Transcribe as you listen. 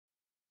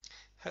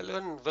Hello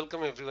and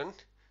welcome everyone.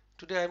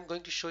 Today I'm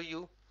going to show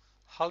you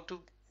how to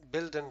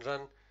build and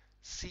run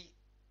C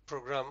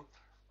program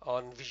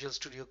on Visual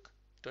Studio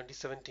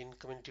 2017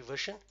 community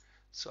version.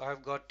 So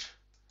I've got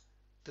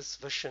this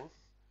version,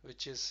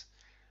 which is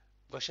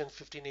version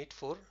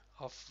 15.8.4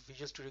 of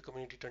Visual Studio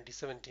Community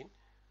 2017.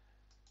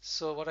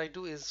 So what I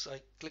do is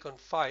I click on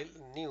File,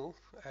 New,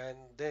 and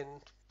then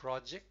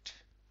Project,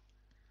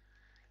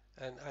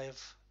 and I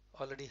have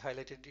already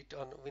highlighted it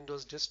on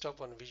Windows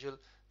Desktop on Visual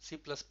C++,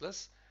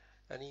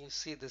 and you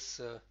see this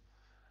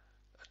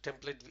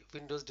template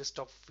Windows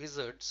Desktop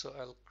Wizard. So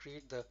I'll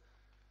create the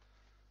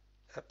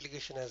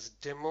application as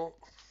demo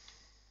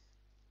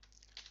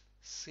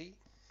C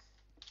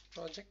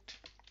project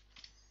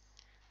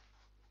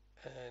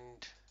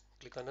and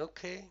click on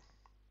OK.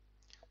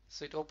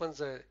 So it opens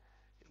a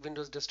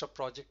Windows Desktop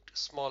project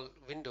small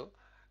window,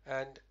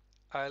 and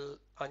I'll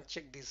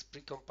uncheck this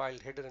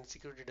precompiled header and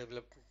security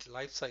development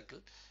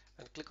lifecycle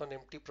and click on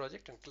empty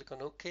project and click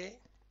on OK.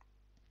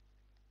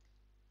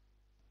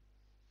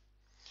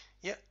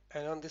 Yeah,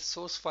 and on this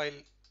source file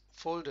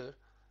folder,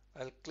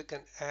 I'll click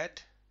on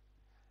add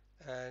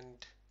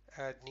and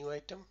add new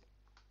item.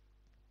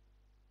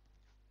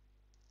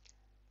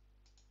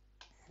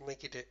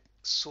 Make it a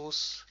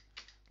source.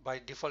 By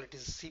default it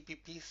is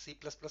CPP C++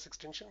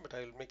 extension, but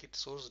I will make it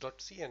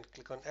source.c and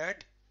click on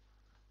add,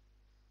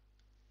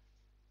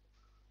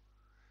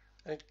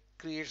 and it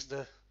creates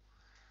the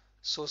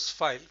source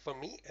file for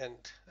me, and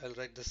I'll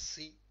write the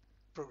C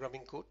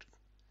programming code.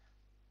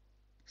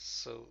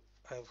 So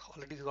I've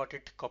already got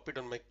it copied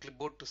on my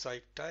clipboard to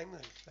save time,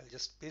 and I'll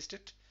just paste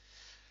it,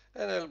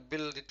 and I'll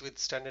build it with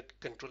standard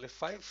Control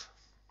F5.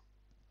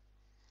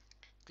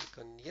 Click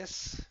on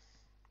yes.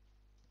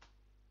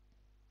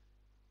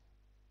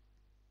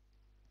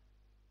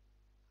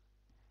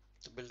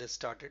 The build has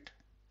started,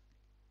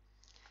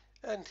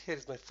 and here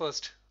is my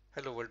first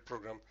Hello World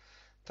program.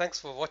 Thanks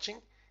for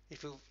watching.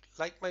 If you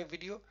like my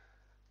video,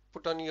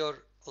 put on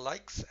your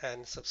likes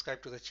and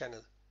subscribe to the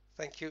channel.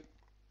 Thank you.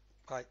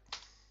 Bye.